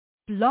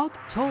Blog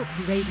Talk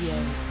Radio.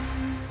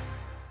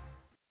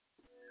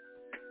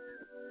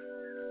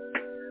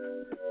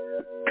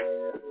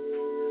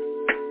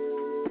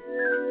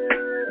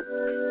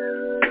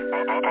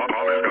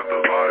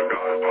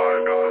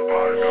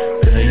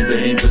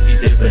 Bang, boogie,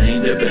 say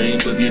bang, that bang,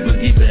 boogie,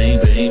 boogie, bang,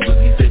 bang,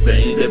 boogie, say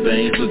bang, that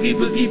bang, boogie,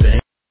 boogie, bang.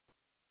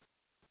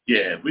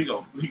 Yeah, we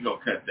go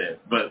cut that.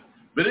 But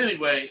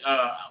anyway,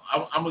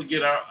 I'm gonna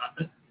get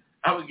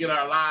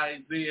our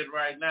lines in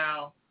right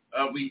now.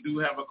 We do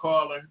have a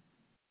caller.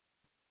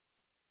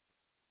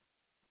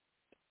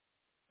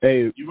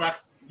 Hey, you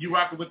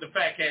rocking with the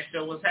Fat Cat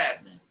Show? What's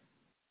happening?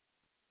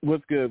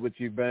 What's good with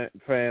you,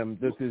 fam?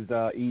 This is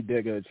E.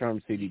 Digger,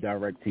 Charm City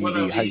Direct TV. What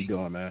up, How E? you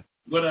doing, man?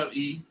 What up,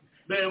 E?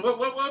 Man,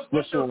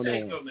 what's your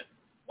take on that?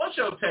 What's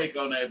your take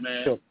on that,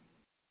 man?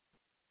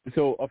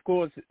 So of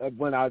course,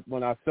 when I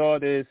saw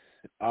this,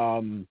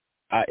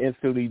 I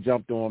instantly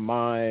jumped on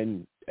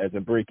mine as a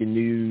breaking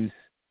news.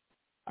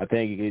 I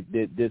think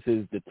this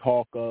is the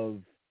talk of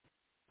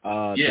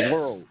the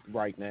world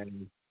right now.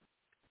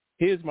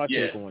 Here's my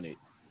take on it,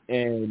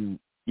 and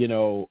you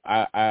know,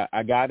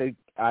 I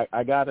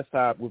gotta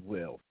side with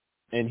Will,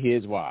 and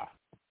here's why.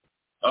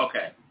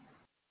 Okay.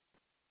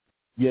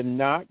 You're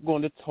not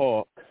going to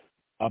talk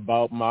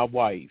about my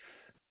wife,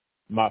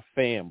 my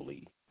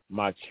family,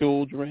 my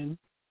children,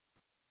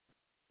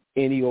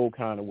 any old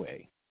kind of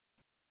way.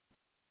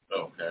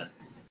 Okay.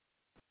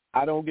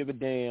 I don't give a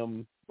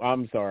damn.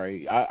 I'm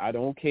sorry. I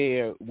don't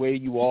care where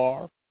you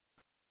are.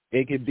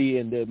 It could be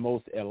in the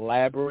most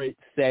elaborate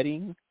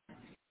setting.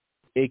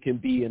 It can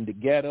be in the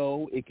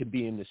ghetto. It could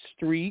be in the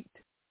street.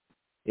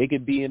 It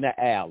could be in the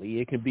alley.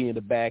 It could be in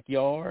the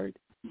backyard.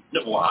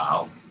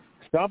 Wow.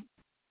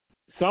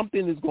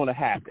 Something is going to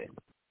happen.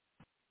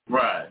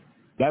 Right.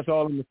 That's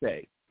all I'm going to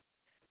say.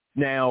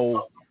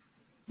 Now,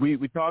 we're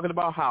talking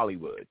about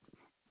Hollywood.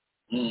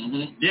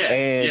 Mm-hmm. Yeah.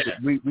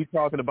 And we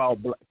talk about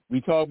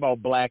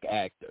black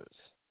actors.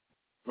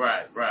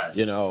 Right.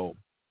 You know,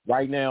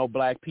 right now,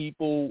 black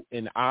people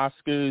in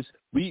Oscars,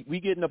 we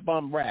getting a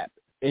bum rap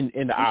in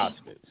the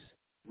Oscars.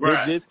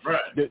 Right.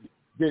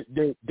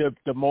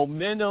 The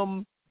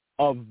momentum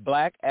of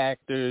black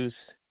actors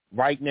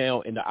right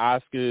now in the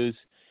Oscars,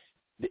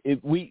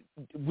 we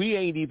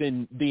ain't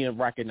even being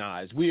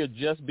recognized. We are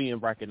just being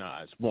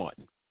recognized. One.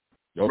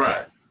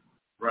 Okay.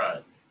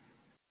 Right.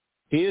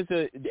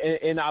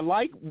 And I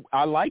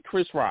like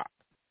Chris Rock.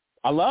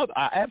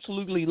 I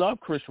absolutely love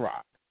Chris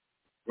Rock.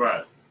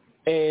 Right.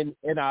 And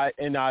I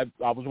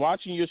was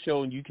watching your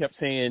show and you kept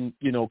saying,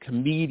 you know,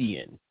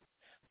 comedian.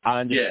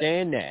 I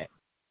understand that.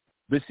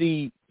 But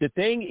see, the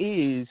thing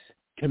is,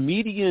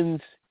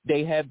 comedians,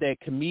 they have that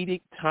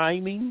comedic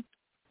timing.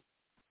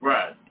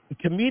 Right.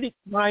 Comedic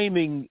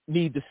timing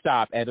need to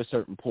stop at a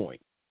certain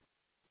point.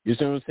 You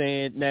see what I'm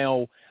saying?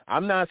 Now,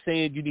 I'm not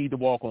saying you need to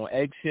walk on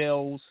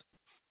eggshells.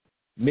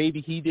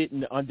 Maybe he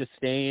didn't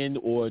understand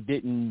or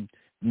didn't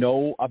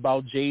know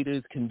about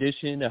Jada's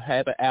condition of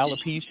having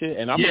alopecia,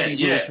 and I'm going to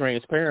be real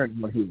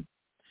transparent on here.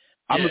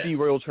 I'm going to be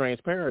real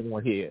transparent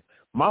on here.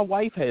 My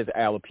wife has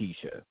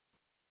alopecia.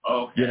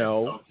 Okay. You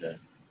know? Okay.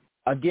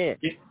 Again,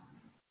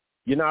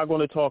 you're not going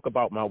to talk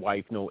about my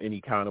wife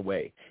any kind of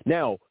way.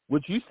 Now,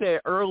 what you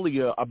said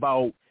earlier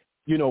about,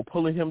 you know,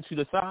 pulling him to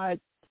the side,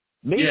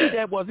 maybe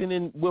that wasn't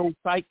in Will's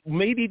psyche.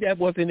 Maybe that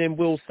wasn't in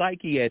Will's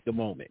psyche at the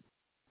moment.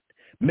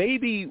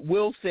 Maybe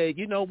Will said,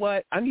 you know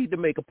what, I need to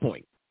make a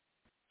point.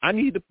 I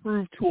need to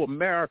prove to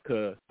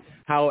America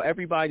how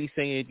everybody's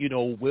saying, you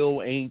know,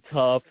 Will ain't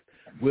tough,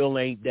 Will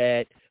ain't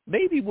that.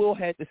 Maybe Will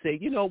had to say,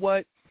 you know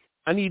what,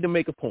 I need to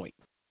make a point.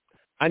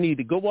 I need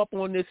to go up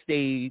on this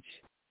stage.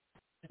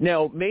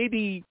 Now,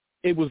 maybe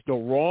it was the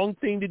wrong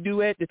thing to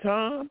do at the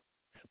time,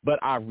 but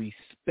I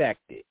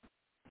respect it.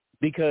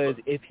 Because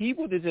if he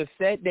would have just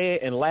sat there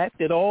and laughed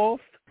it off,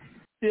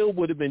 still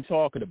would have been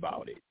talking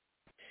about it.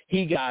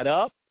 He got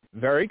up,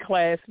 very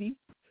classy,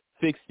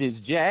 fixed his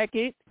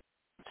jacket,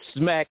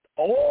 smacked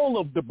all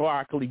of the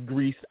broccoli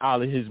grease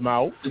out of his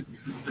mouth,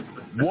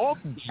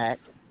 walked back,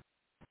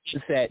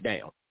 and sat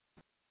down,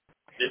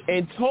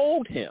 and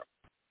told him.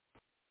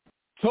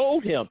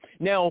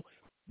 Now,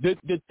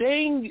 the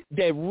thing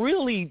that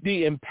really,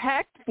 the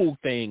impactful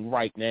thing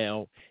right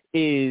now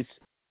is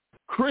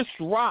Chris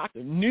Rock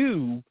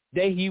knew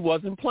that he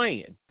wasn't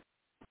playing.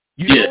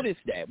 You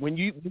noticed that when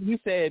you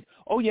said,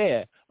 "Oh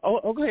yeah,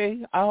 oh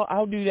okay,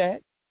 I'll do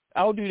that,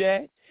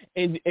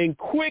 and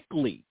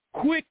quickly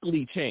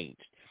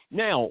changed.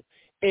 Now,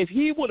 if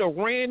he would have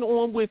ran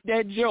on with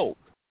that joke,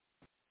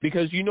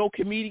 because you know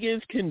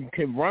comedians can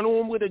run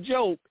on with a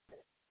joke.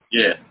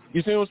 Yeah.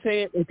 You see what I'm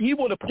saying? If he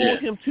would have pulled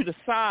him to the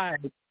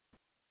side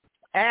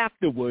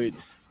afterwards,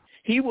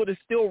 he would have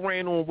still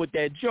ran on with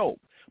that joke.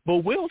 But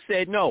Will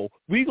said, no,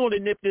 we're going to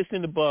nip this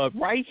in the bud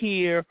right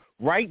here,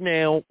 right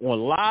now, on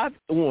live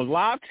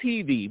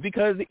TV,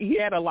 because he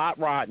had a lot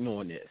riding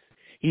on this.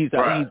 He's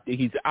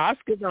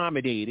Oscar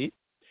nominated,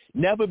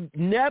 never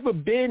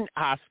been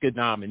Oscar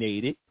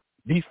nominated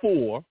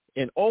before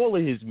in all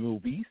of his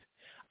movies.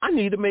 I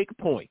need to make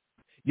a point.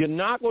 You're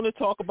not going to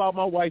talk about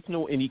my wife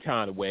any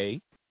kind of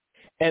way.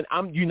 And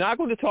you're not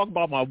going to talk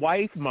about my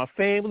wife, my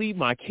family,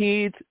 my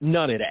kids,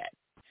 none of that.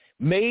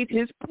 Made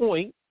his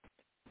point.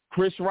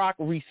 Chris Rock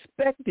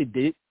respected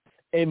it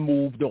and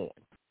moved on.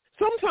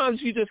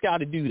 Sometimes you just got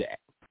to do that.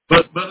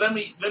 But let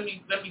me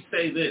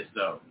say this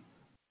though.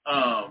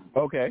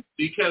 Okay.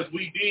 Because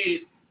we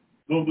did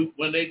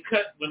when they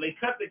cut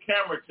the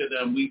camera to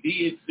them, we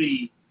did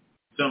see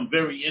some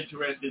very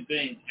interesting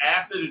things.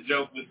 After the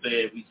joke was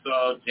said, we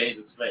saw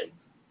Jada's face.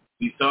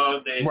 We saw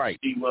that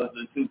she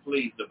wasn't too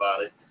pleased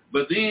about it.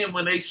 But then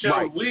when they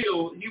showed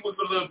Will, he was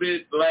a little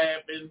bit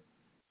laughing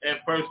at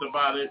first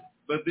about it.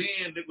 But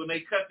then when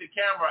they cut the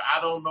camera,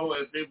 I don't know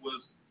if it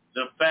was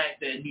the fact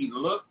that he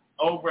looked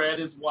over at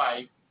his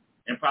wife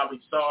and probably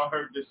saw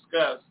her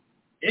discuss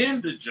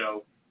in the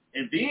joke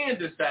and then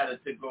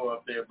decided to go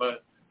up there.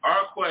 But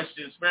our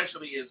question,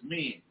 especially as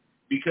men,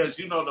 because,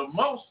 you know,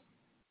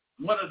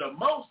 one of the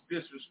most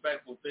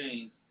disrespectful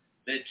things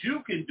that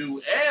you can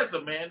do as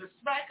a man is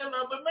smack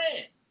another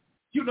man.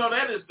 You know,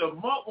 that is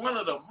one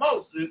of the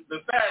most,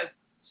 besides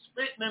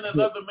spitting in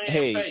another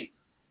man's face.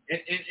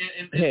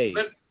 And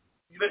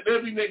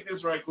let me make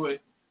this right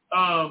quick.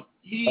 And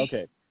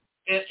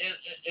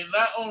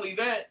not only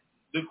that,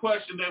 the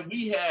question that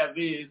we have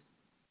is,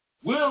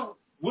 Will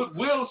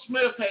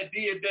Smith had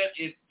did that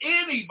if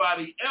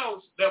anybody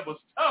else that was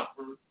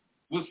tougher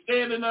was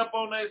standing up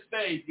on that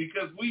stage,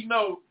 because we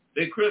know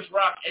that Chris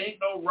Rock ain't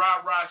no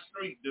rah-rah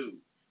street dude.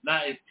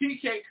 Now, if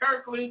T.K.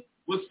 Kirkland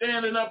was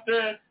standing up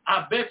there,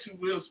 I bet you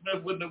Will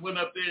Smith wouldn't have went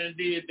up there and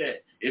did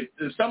that. If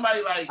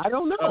somebody like I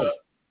don't know.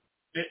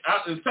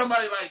 If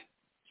somebody like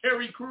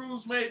Terry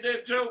Crews made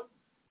that joke,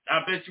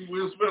 I bet you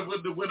Will Smith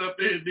wouldn't have went up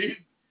there and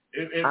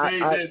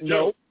made that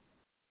joke.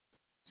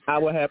 No, I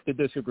would have to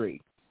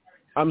disagree.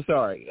 I'm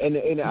sorry, and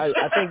I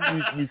think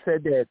you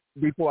said that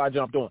before I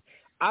jumped on.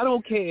 I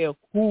don't care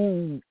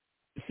who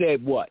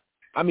said what.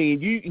 I mean,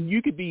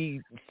 you could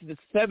be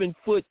 7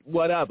 foot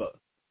whatever.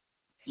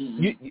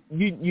 Mm-hmm.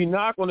 You're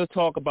not going to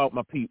talk about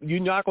my people. You're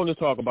not going to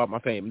talk about my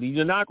family.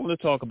 You're not going to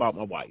talk about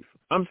my wife.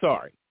 I'm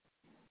sorry.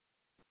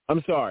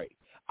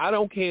 I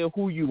don't care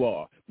who you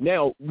are.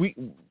 Now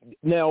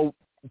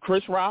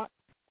Chris Rock,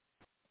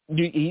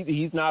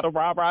 he's not a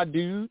rah-rah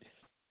dude.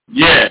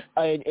 Yeah.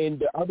 And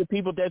the other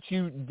people that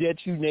you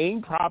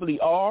name probably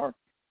are,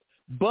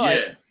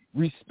 but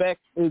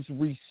respect is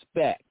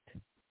respect.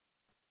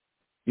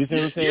 You see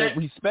what I'm saying? Yeah.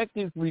 Respect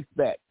is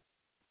respect.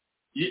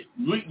 Yeah,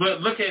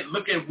 but look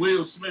at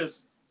Will Smith's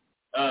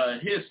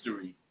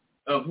history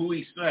of who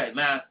he smacked.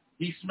 Now,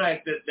 he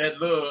smacked that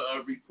little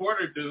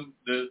reporter dude,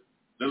 the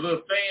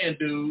little fan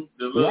dude,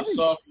 the little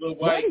soft little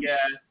white guy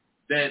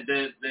that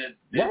did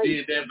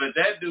that. But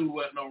that dude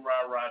wasn't no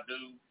rah-rah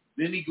dude.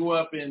 Then he go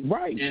up and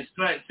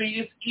smack. See,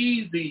 it's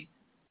easy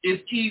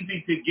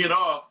to get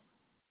off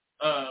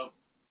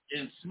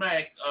and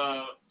smack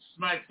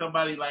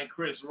somebody like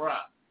Chris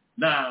Rock.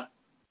 Now,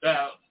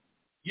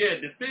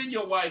 defend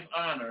your wife's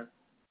honor.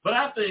 But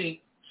I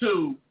think,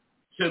 too,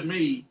 to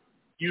me,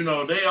 you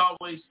know, they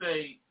always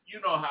say,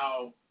 you know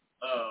how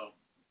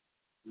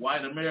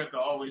white America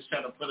always try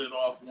to put it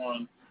off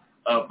on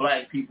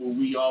black people.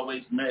 We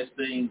always mess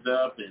things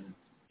up, and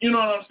you know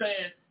what I'm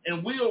saying?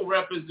 And Will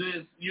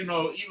represents, you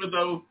know, even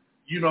though,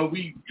 you know,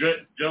 we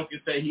joke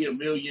and say he a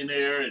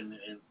millionaire and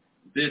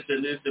this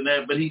and this and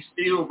that, but he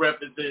still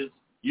represents,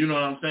 you know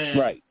what I'm saying?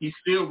 Right. He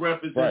still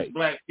represents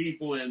black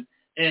people, and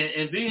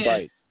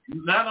then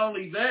not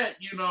only that,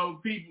 you know,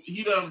 people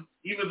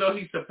even though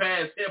he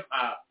surpassed hip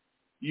hop,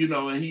 you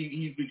know, and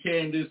he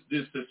became this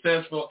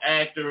successful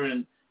actor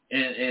and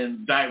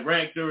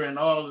director and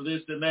all of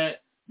this and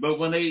that. But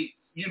when they,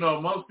 you know,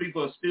 most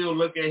people still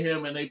look at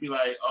him and they be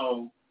like,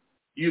 oh,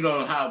 you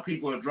know how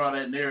people draw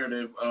that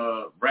narrative,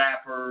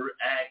 rapper,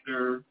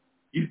 actor,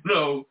 you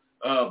know,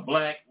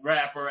 black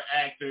rapper,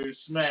 actor,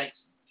 smacks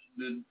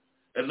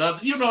another.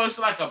 You know, it's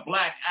like a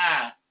black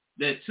eye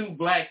that two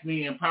black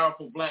men,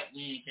 powerful black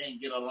men, can't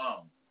get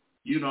along.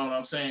 You know what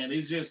I'm saying?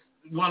 It's just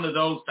one of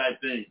those type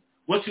things.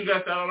 What you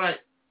got all right?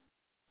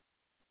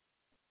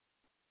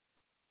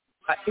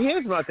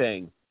 Here's my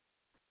thing.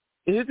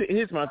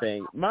 Here's my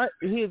thing.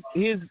 Here's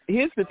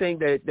the thing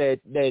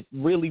that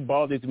really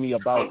bothers me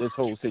about this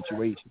whole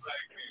situation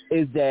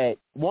is that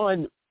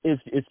one is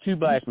two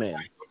black men,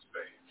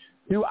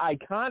 two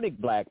iconic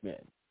black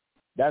men.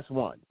 That's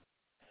one.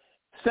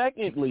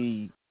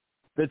 Secondly,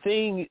 the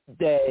thing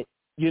that,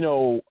 you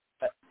know,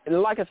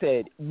 like I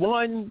said,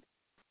 one,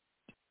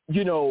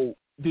 you know,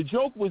 the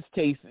joke was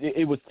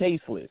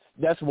tasteless.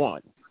 That's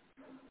one.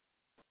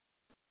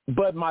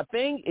 But my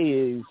thing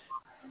is,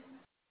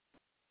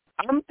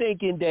 I'm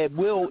thinking that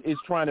Will is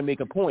trying to make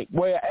a point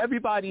where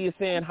everybody is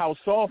saying how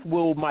soft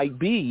Will might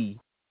be.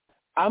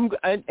 You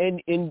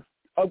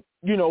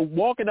know,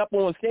 walking up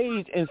on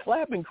stage and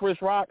slapping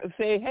Chris Rock and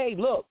saying, "Hey,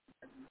 look,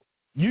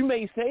 you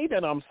may say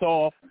that I'm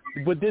soft,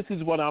 but this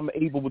is what I'm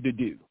able to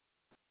do.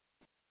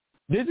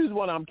 This is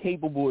what I'm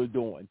capable of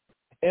doing.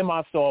 Am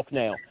I soft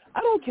now?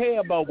 I don't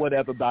care about what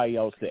everybody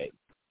else says.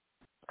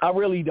 I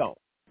really don't.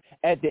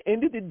 At the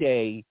end of the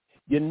day,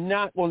 you're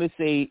not going to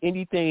say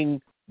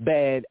anything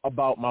bad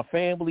about my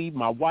family,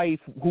 my wife,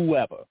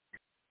 whoever.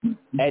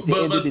 At the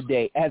end of the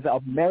day, as a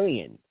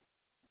man.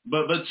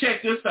 But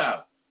check this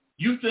out.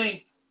 You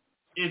think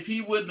if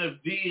he wouldn't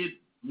have did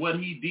what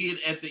he did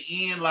at the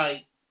end,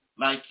 like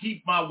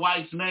keep my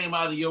wife's name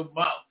out of your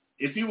mouth,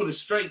 if he would have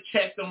straight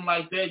checked him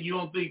like that, you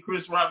don't think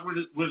Chris Rock would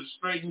have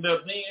straightened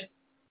up then?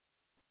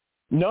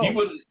 No,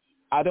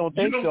 I don't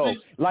think so.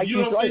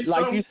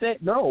 You said,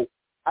 no,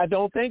 I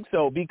don't think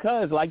so.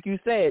 Because, like you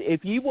said,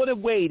 if he would have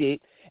waited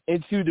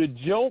into the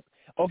joke,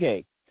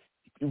 okay,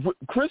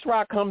 Chris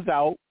Rock comes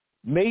out,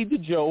 made the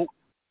joke,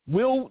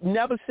 Will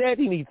never said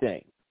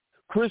anything.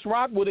 Chris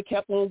Rock would have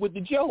kept on with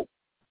the joke.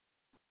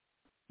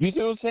 You see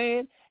what I'm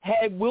saying?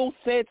 Had Will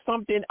said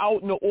something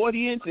out in the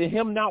audience and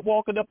him not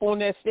walking up on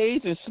that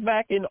stage and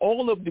smacking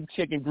all of the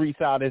chicken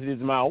grease out of his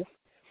mouth,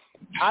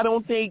 I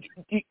don't think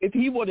if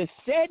he would have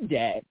said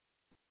that,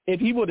 if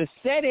he would have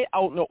said it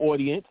out in the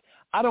audience,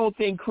 I don't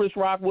think Chris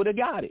Rock would have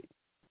got it.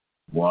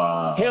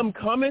 Wow. Him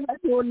coming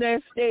up on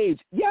that stage,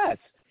 yes,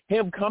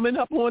 him coming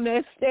up on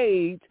that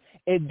stage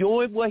and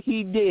doing what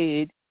he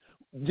did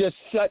just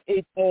shut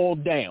it all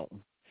down.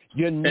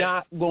 You're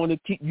not going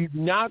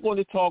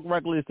to talk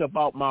reckless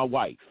about my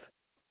wife.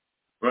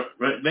 Right.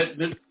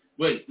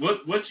 Wait,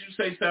 what you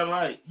say sound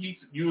like?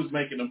 You was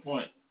making a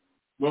point.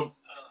 Well,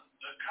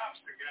 the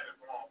cops got it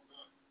wrong.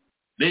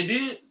 They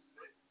did?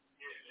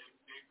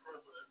 They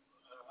criminal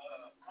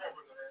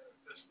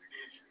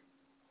investigation.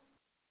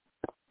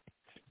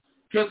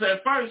 Because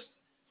at first,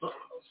 Chris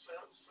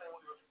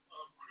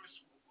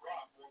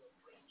Rock on the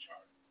press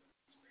charge.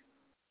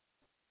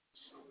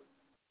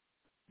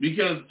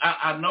 because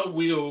I know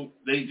Will,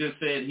 they just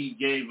said he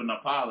gave an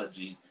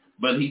apology,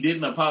 but he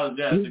didn't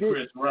apologize to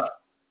Chris Rock.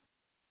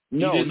 He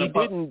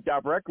didn't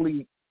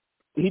directly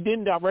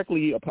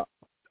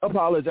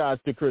apologize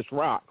to Chris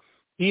Rock.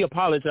 He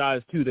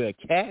apologized to the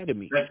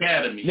Academy.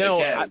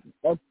 Now,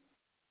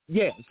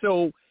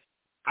 so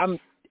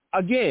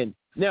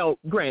now,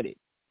 granted,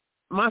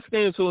 my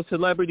stance on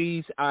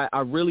celebrities, I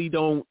really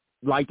don't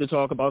like to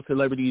talk about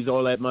celebrities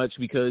all that much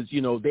because,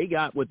 you know, they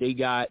got what they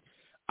got.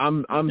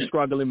 I'm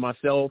struggling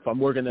myself. I'm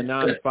working a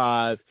 9 to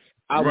 5.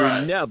 I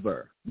will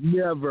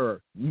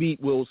never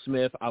meet Will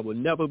Smith. I will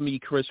never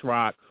meet Chris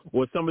Rock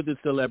or some of the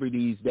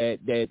celebrities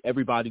that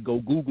everybody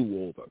go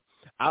Google over.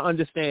 I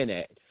understand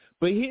that.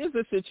 But here's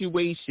a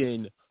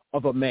situation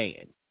of a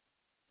man.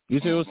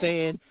 You see what I'm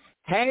saying?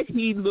 Had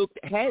he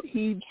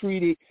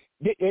treated,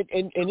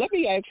 and let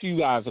me ask you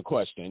guys a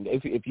question.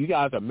 If you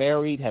guys are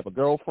married, have a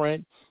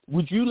girlfriend,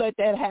 would you let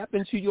that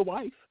happen to your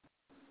wife?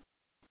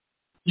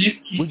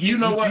 You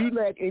know what? You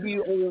let any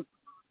old...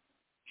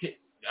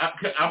 I'm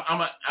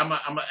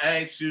gonna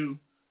ask you.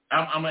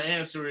 I'm gonna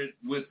answer it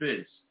with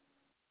this.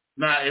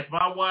 Now, if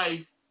my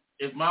wife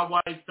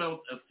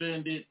felt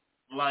offended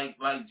like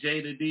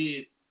Jada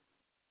did,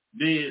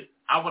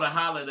 I would have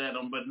hollered at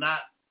him, but not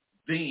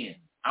then.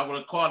 I would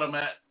have caught him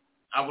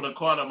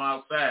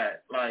outside,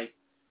 like,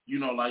 you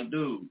know, like,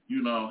 dude,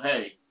 you know,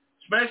 hey,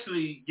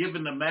 especially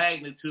given the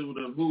magnitude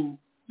of who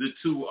the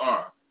two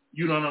are.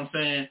 You know what I'm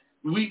saying?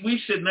 We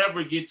should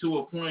never get to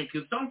a point,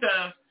 because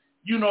sometimes,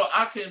 you know,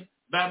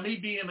 by me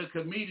being a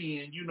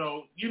comedian, you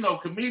know,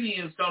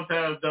 comedians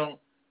sometimes don't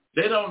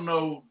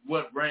know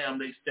what ram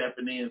they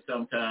stepping in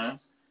sometimes.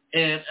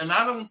 And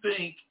I don't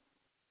think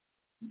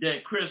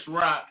that Chris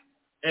Rock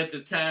at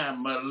the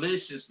time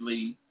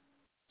maliciously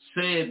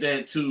said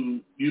that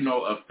to, you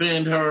know,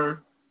 offend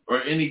her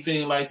or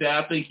anything like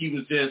that. I think he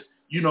was just,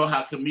 you know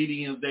how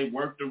comedians, they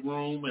work the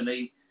room and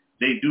they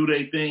do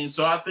their thing.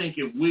 So I think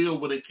if Will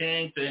would have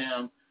came to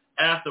him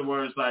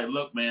afterwards, like,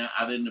 look, man,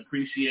 I didn't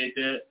appreciate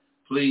that.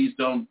 Please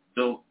don't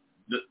do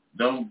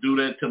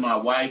that to my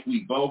wife.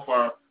 We both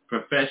are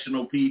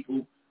professional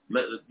people.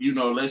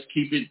 Let's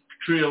keep it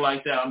trill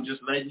like that. I'm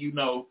just letting you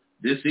know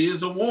this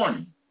is a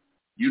warning.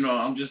 You know,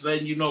 I'm just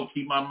letting you know,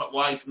 keep my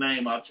wife's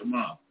name out your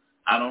mouth.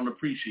 I don't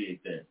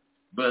appreciate that.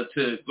 But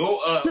to go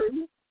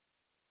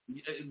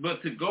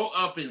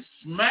up and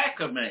smack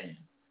a man,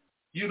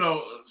 you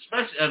know,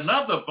 especially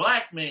another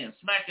black man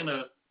smacking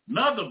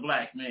another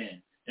black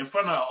man in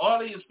front of an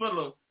audience full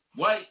of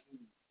white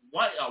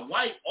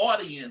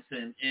audience,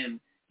 and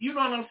you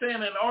know what I'm saying?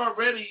 And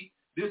already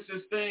this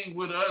thing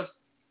with us,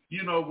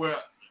 you know, where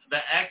the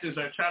actors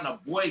are trying to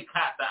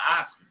boycott the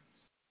Oscars.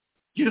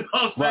 You know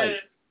what I'm saying?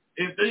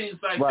 And things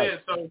like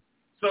that.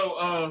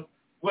 So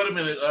wait a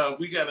minute.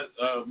 We got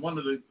one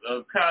of the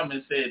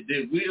comments said,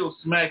 did Will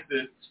smack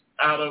the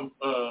out of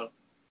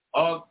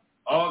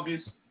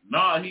August?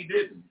 No, he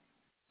didn't.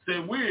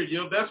 Said, weird,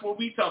 yo. That's what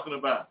we talking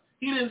about.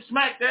 He didn't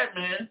smack that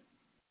man.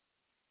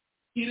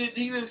 He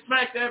didn't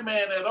smack that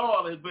man at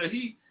all. But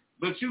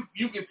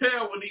you can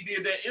tell when he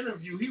did that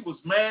interview, he was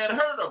mad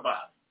hurt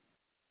about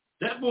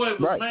it. That boy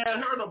was mad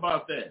hurt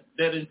about that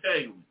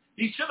integrity.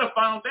 He should have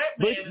found that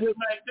man and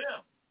smacked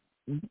him.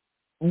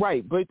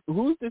 Right, but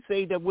who's to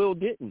say that Will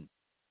didn't?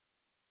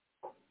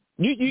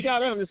 You got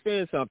to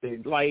understand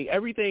something. Like,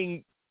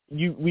 everything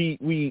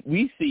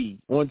we see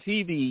on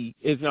TV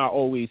is not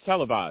always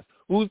televised.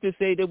 Who's to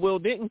say that Will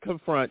didn't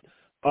confront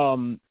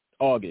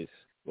August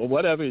or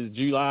whatever is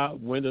July,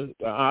 winter.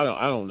 I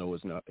don't know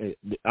his name.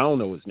 I don't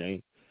know his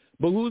name.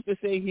 But who's to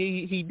say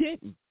he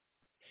didn't?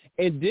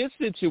 In this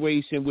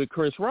situation with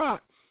Chris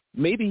Rock,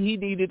 maybe he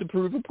needed to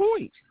prove a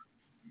point.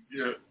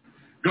 Yeah.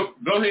 Go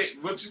ahead.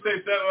 What you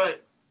say,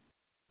 Satellite?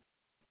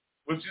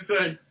 What you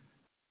say?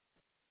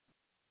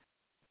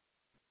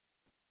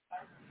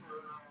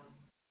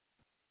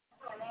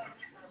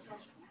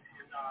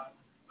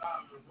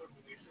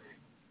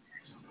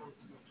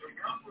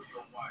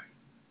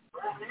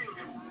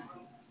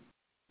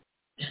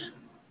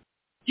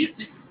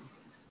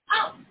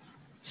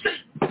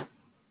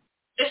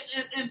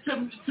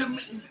 To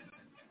me,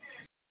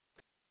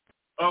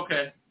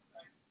 okay.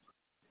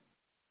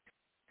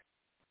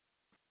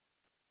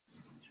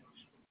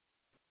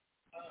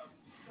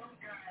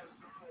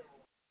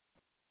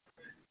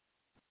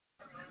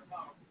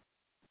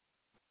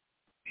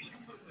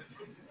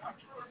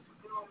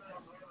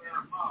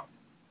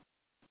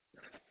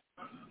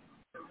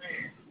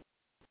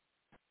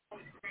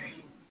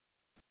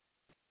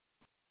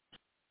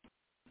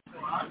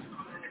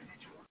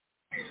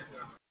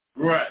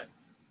 Right.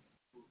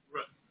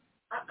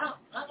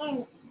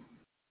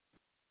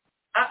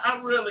 I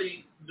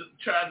really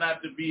try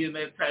not to be in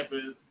that type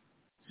of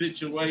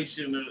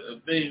situation or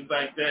things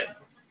like that.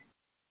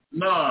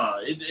 No,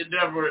 it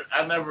never.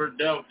 I never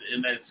dealt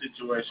in that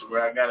situation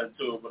where I got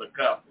into it with a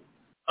couple.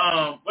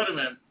 Wait a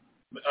minute.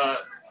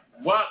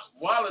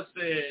 Wallace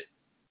said,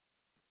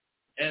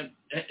 and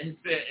he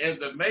said,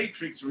 and the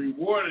Matrix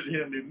rewarded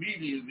him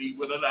immediately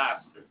with an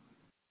Oscar.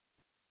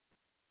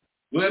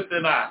 With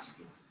an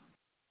Oscar.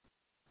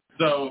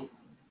 So,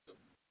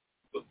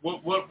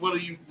 what do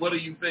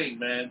you think,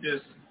 man?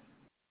 Just.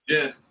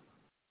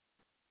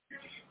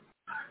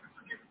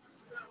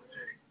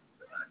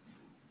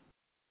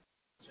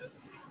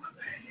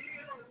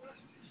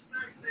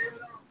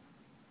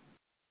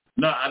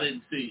 No, I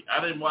didn't see.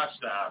 I didn't watch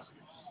the Oscars.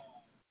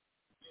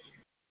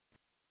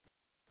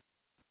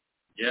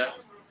 Yeah.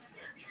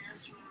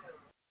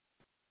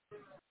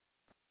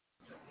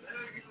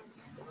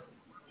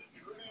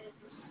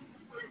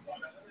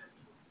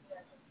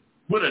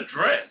 With a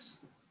dress.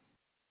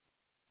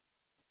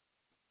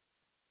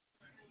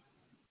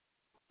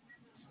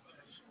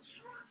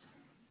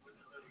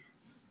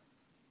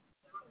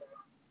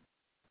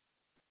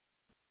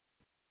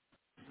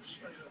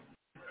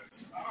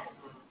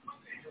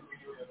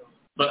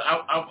 But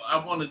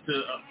I wanted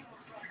to.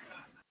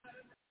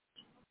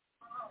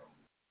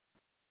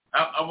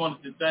 I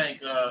wanted to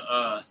thank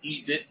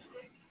Edith.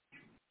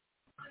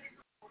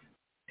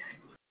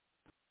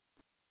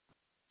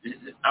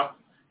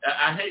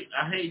 I hate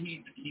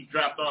he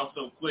dropped off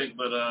so quick,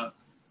 but I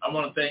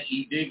want to thank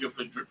E. Digger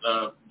for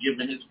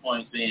giving his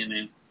points in,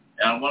 and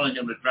I wanted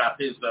him to drop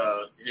his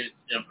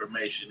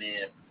information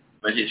in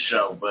for his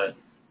show. But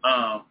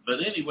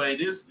anyway,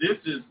 this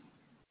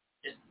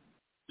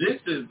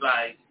is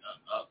like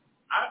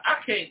I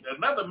can't.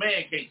 Another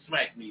man can't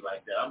smack me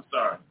like that. I'm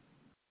sorry.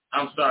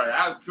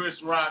 I'm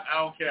Chris Rock. I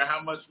don't care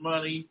how much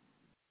money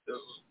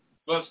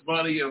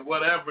or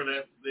whatever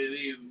that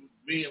is.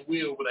 Me and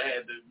Will would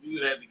have we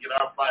would have to get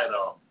our fight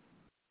on.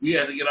 We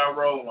had to get our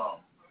roll on.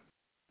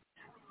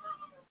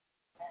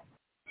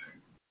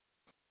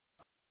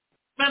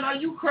 Man, are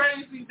you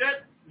crazy?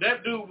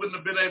 That dude wouldn't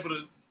have been able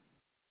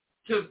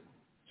to.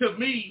 To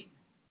me,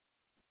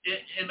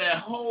 in that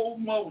whole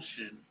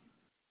motion,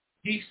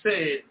 he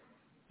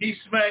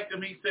smacked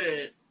him. He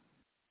said,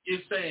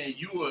 "It's saying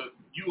you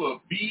a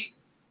beat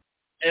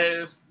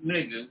ass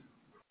nigga,"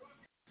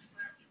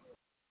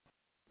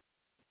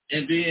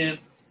 and then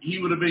he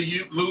would have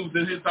been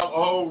losing his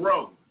whole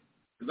row.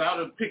 Because I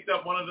would have picked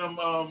up one of them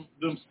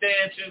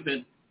stanchions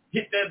and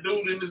hit that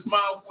dude in his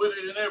mouth with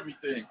it and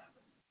everything.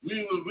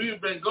 We would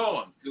have been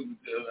going.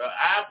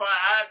 Eye for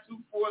eye,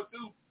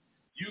 242.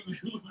 You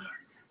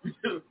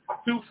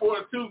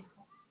 242.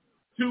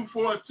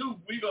 242.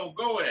 We gonna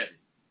go at it.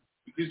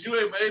 Because you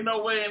ain't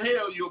no way in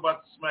hell you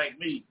about to smack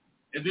me.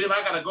 And then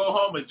I gotta go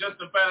home and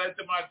justify that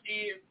to my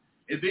kids.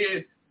 And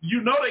then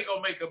you know they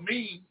gonna make a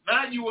meme.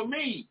 Now you a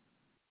meme.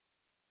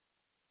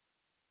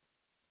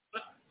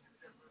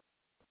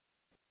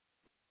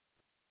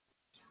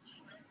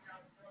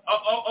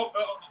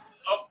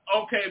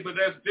 Okay, but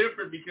that's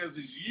different because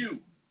it's you.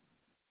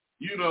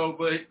 You know,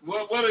 but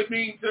what it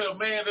means to a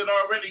man that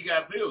already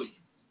got millions?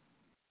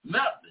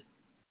 Nothing.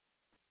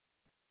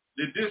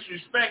 The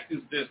disrespect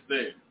is just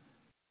there.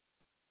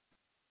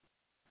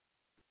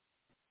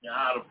 Yeah,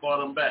 I'd have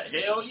fought him back.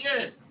 Hell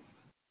yeah.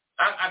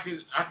 I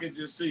can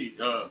just see.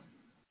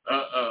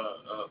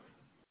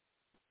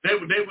 They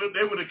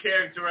would have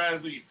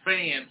characterized the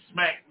fans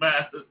smacked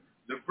by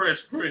the Fresh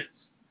Prince.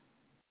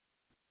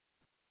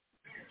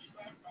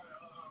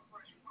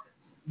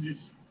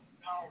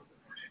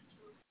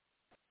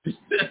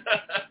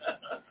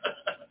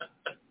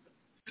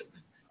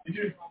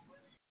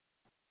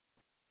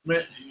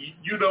 Man,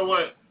 you know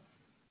what?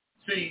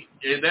 See,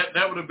 and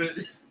that would have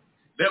been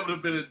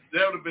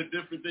a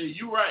different thing.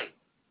 You're right.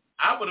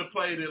 I would have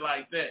played it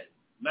like that.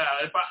 Now,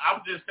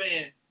 I'm just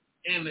saying,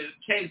 in the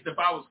case if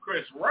I was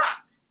Chris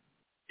Rock,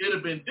 it'd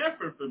have been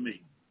different for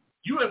me.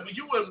 You wouldn't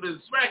have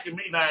been smacking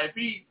me. Now, if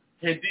he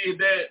had did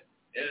that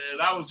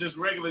and I was just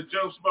regular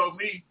Joe Smo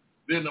me,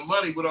 then the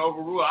money would have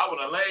overruled. I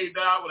would have laid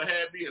down. I would have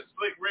had me a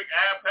slick Rick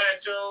eye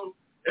patch on,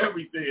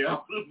 everything.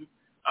 I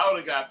would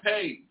have got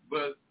paid.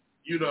 But,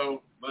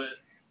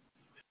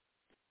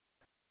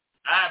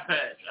 eye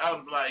patch. I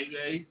was like,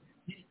 hey,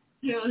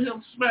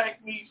 him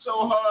smacked me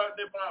so hard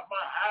that my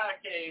eye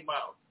came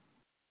out.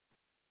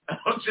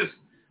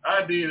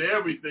 I did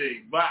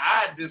everything. My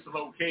eye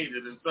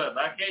dislocated and something.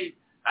 I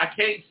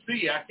can't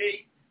see. I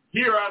can't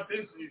hear out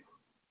this.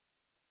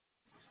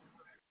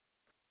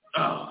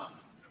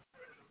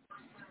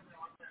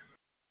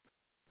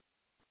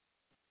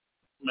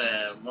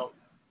 Man,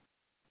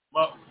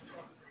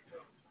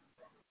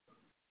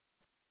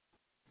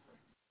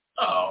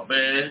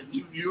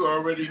 man, you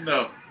already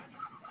know.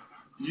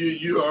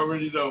 You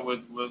already know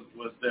what's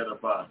that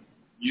about.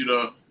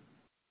 You're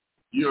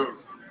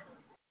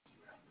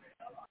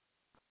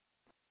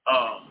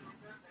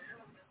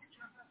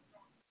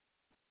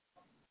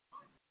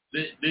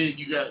then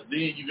you gotta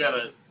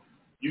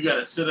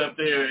sit up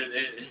there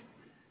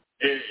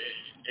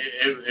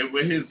and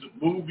when his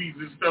movies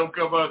and stuff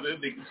come out,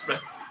 that nigga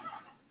smack.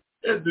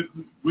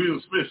 Will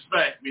Smith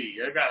smacked me.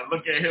 I gotta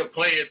look at him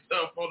playing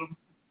stuff on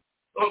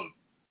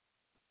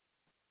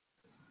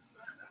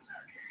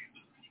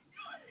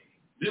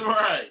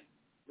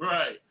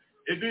Right.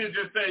 And then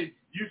just say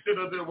you sit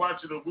up there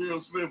watching a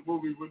Will Smith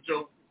movie with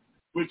your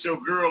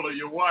girl or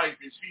your wife,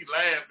 and she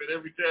laughing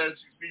every time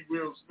she see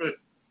Will Smith.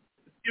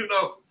 You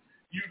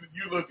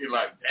looking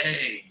like,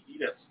 dang,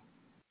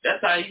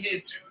 that's how he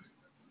hit you.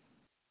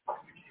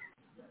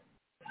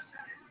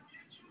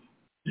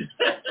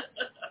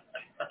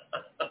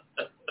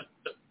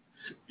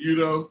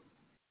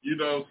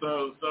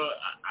 So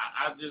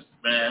I just,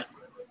 man.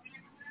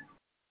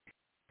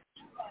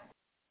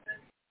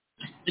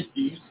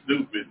 You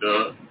stupid,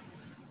 dog.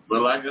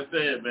 But like I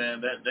said,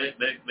 man, that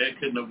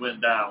couldn't have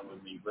went down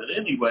with me. But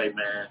anyway,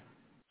 man,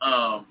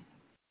 I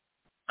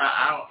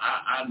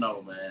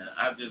know, man.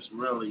 I just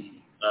really,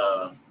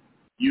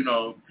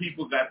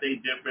 people got their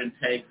different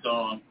takes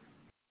on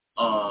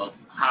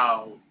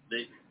how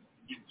they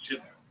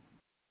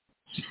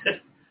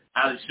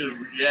should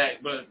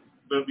react. But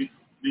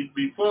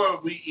before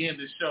we end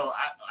the show,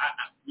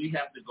 we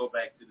have to go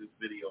back to this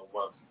video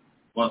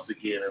once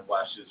again and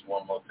watch this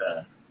one more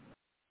time.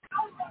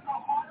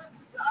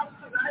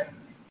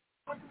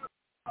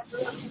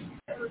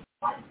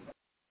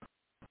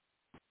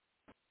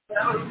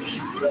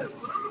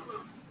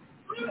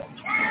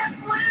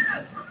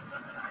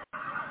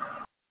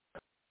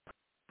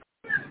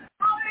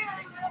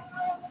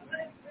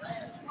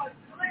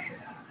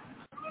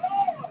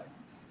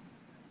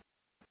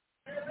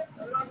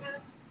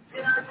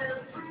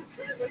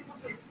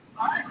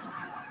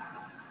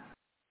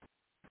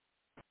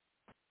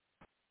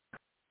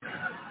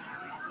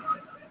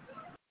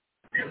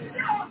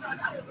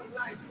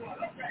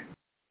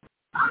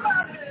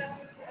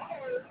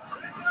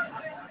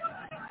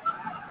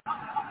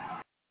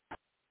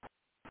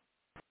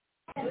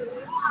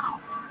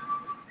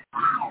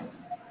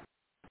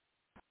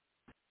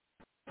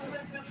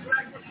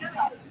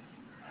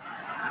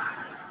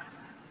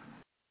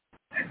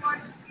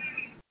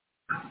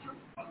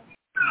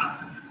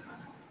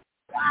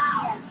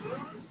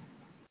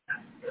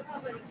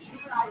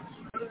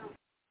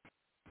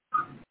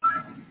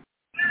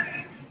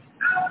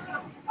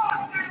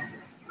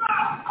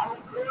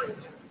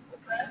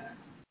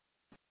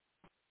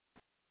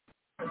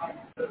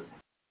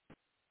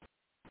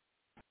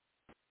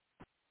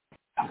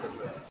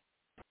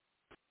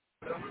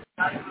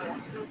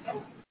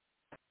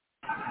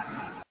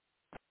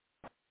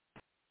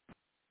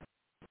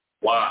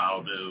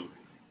 Wow, dude.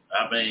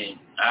 I mean,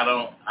 I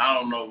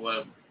don't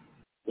know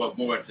what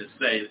more to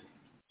say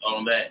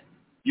on that.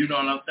 You know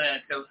what I'm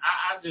saying? Because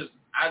I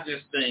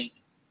just think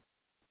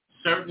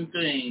certain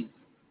things,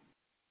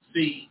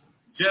 see,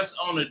 just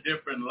on a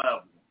different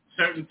level,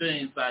 certain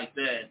things like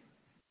that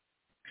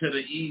could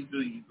have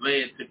easily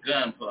led to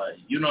gunplay.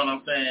 You know what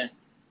I'm saying?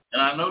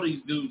 And I know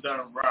these dudes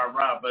aren't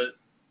rah-rah, but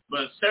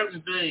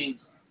certain things,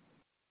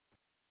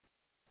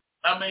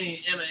 I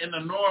mean, in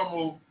a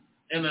normal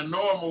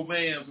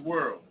man's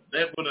world,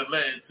 that would have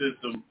led to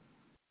some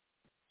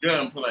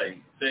gunplay.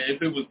 Say,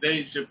 if it was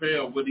Dave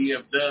Chappelle, would he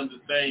have done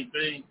the same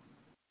thing?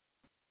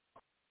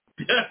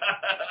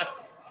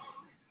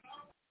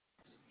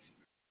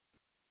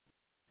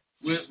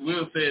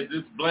 Will said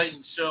this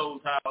blatant shows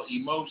how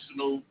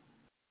emotionally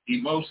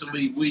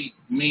weak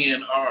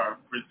men are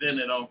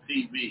presented on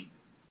TV.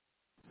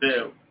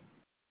 So,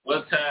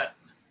 what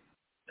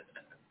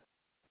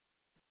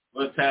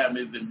time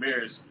is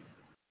embarrassing?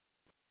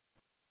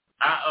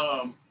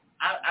 I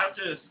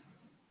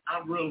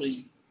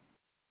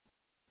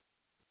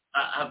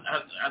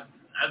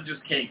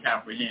just can't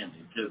comprehend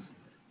it because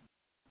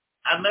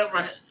I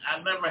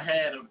never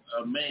had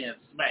a man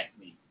smack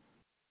me.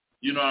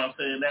 You know what I'm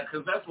saying?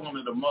 Because that's one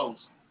of the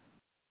most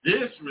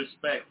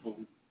disrespectful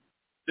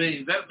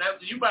things.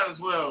 That you might as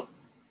well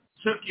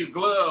took your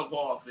glove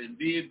off and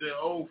did the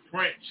old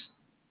French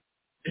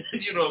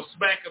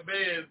smack a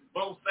man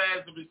both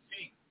sides of his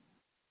cheek,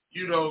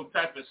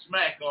 type of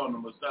smack on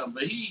him or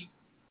something.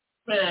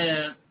 But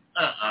man,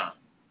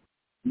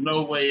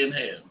 no way in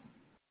hell.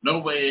 No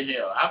way in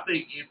hell. I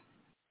think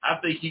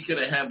he could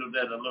have handled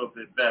that a little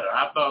bit better.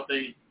 I thought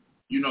they,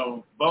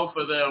 both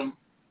of them,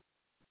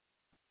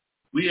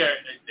 we are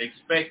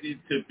expected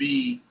to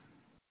be,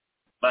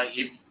 like,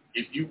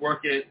 if you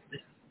work at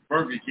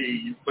Burger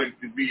King, you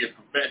expect to be a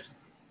professional.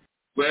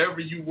 Wherever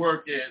you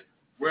work at,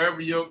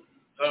 wherever you're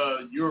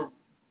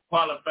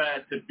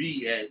qualified to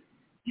be at,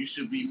 you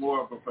should be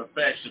more of a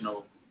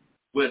professional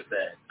with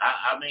that.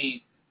 I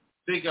mean,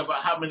 think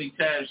about how many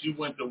times you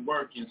went to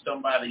work and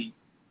somebody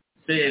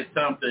said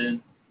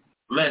something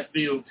left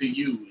field to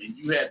you, and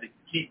you had to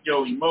keep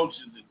your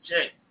emotions in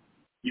check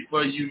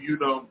before you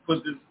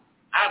put this.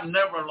 I've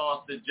never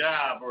lost a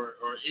job or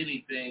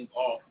anything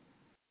off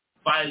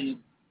fighting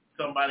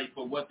somebody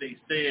for what they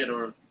said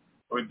or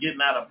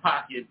getting out of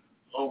pocket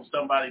on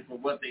somebody for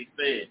what they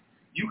said.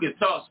 You can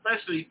talk,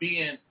 especially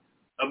being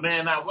a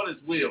man now. What is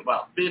Will,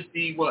 about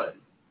 50,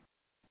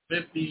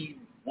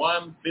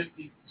 51,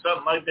 50,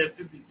 something like that,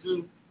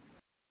 52,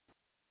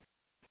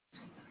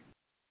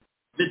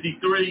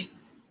 53.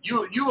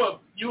 You a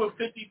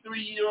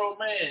 53-year-old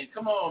man.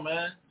 Come on,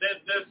 man. That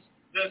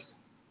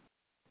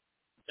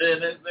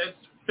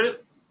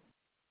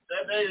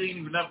ain't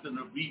even nothing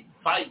to be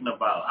fighting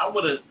about. I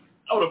would have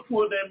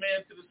pulled that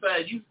man to the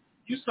side. You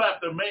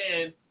slapped a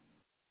man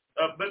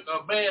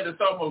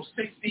that's almost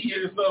 60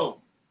 years old.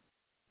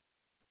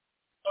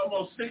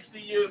 Almost 60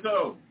 years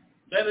old.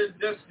 That is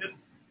just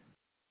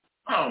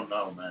I don't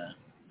know, man.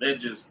 They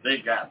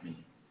got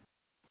me.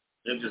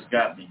 They just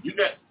got me. You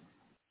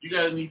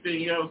got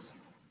anything else?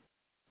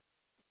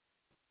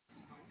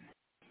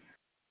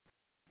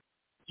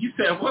 You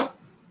said what?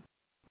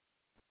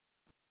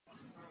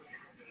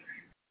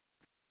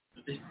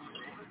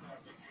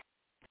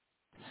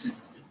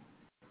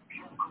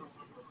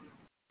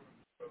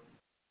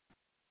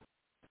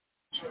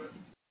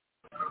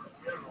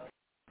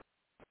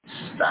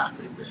 Stop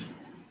it, man.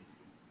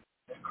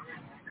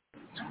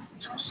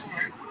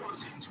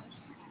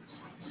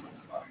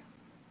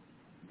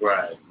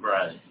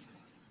 Right.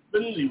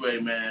 But anyway,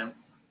 man.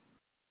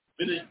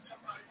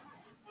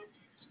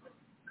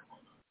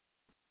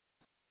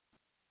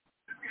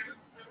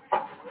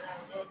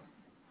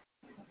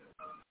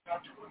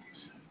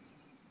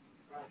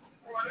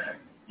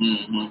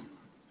 Mm-hmm.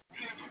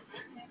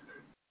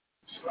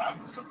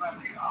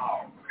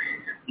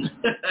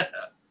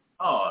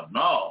 Oh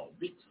no,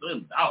 big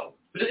slim dog.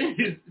 But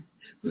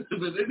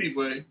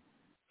anyway,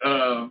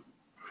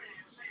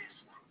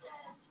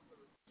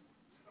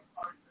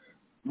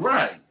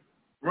 right.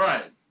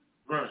 Right.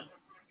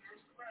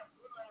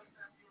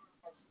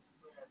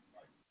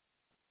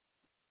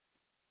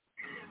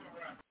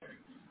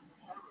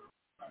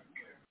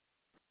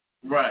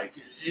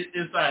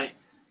 It's like,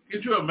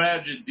 could you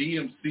imagine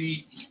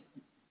DMC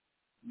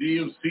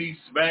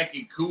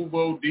smacking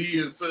Kubo D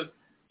and such?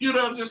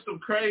 Just some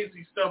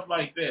crazy stuff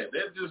like that.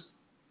 That just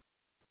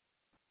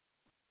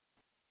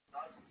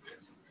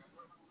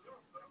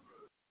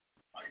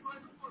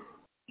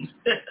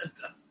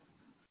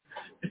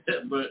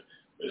but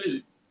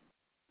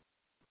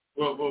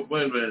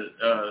wait a minute.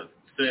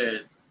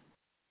 Said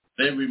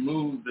they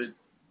removed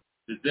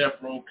the Death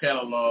Row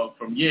catalog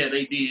from. Yeah,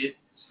 they did.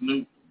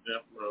 Snoop,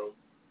 Death Row.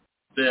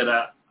 Said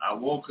I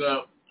woke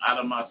up out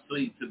of my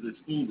sleep to this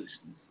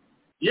foolishness.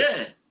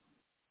 Yeah,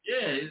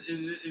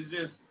 it's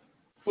just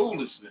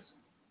foolishness.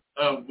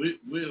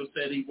 Will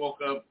said he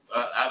woke up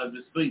out of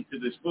his sleep to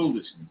this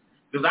foolishness.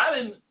 Because I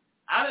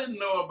didn't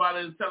know about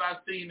it until I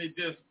seen it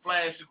just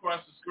flash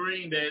across the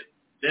screen that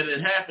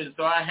it happened.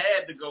 So I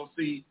had to go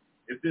see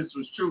if this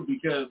was true.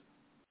 Because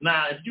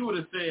now, if you would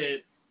have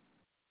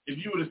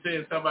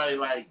said somebody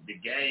like The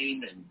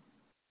Game and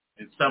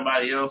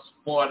somebody else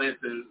fought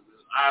at the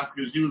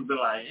Oscars, you would be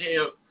like,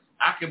 hell,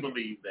 I can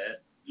believe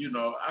that.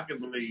 I can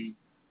believe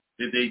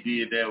that they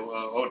did that,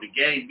 or The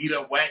Game beat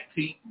up Whack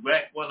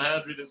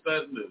 100 or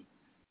something.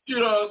 You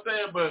know what I'm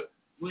saying? But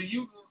when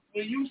you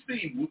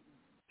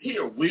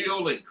hear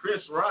Will and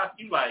Chris Rock,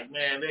 you like,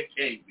 man, that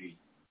can't be.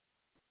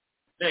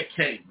 That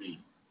can't be.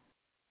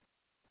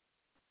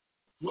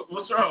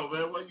 What's wrong,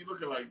 man? Why are you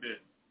looking like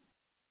that?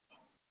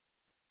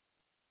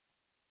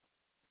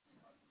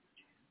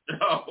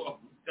 Oh,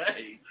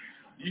 dang.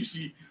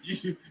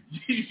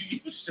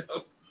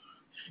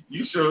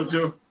 You showed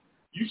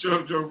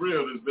your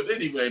realness. But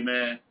anyway,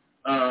 man,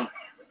 I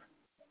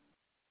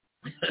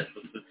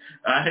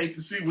hate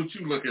to see what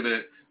you looking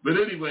at. But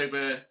anyway,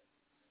 man,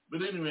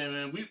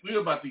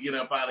 we're about to get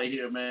up out of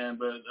here, man.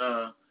 But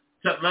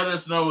let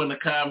us know in the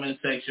comment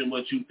section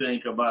what you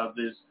think about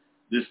this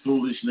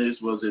foolishness.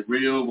 Was it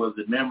real? Was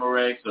it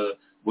Memorex? Or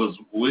was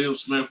Will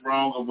Smith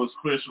wrong? Or was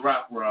Chris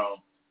Rock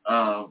wrong?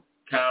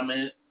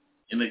 Comment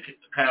in the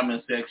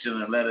comment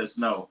section and let us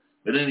know.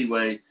 But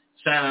anyway,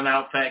 signing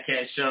out, Fat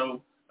Cat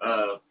Show.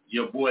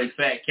 Your boy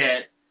Fat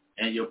Cat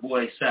and your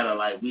boy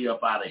Satellite. We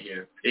up out of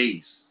here.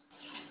 Peace.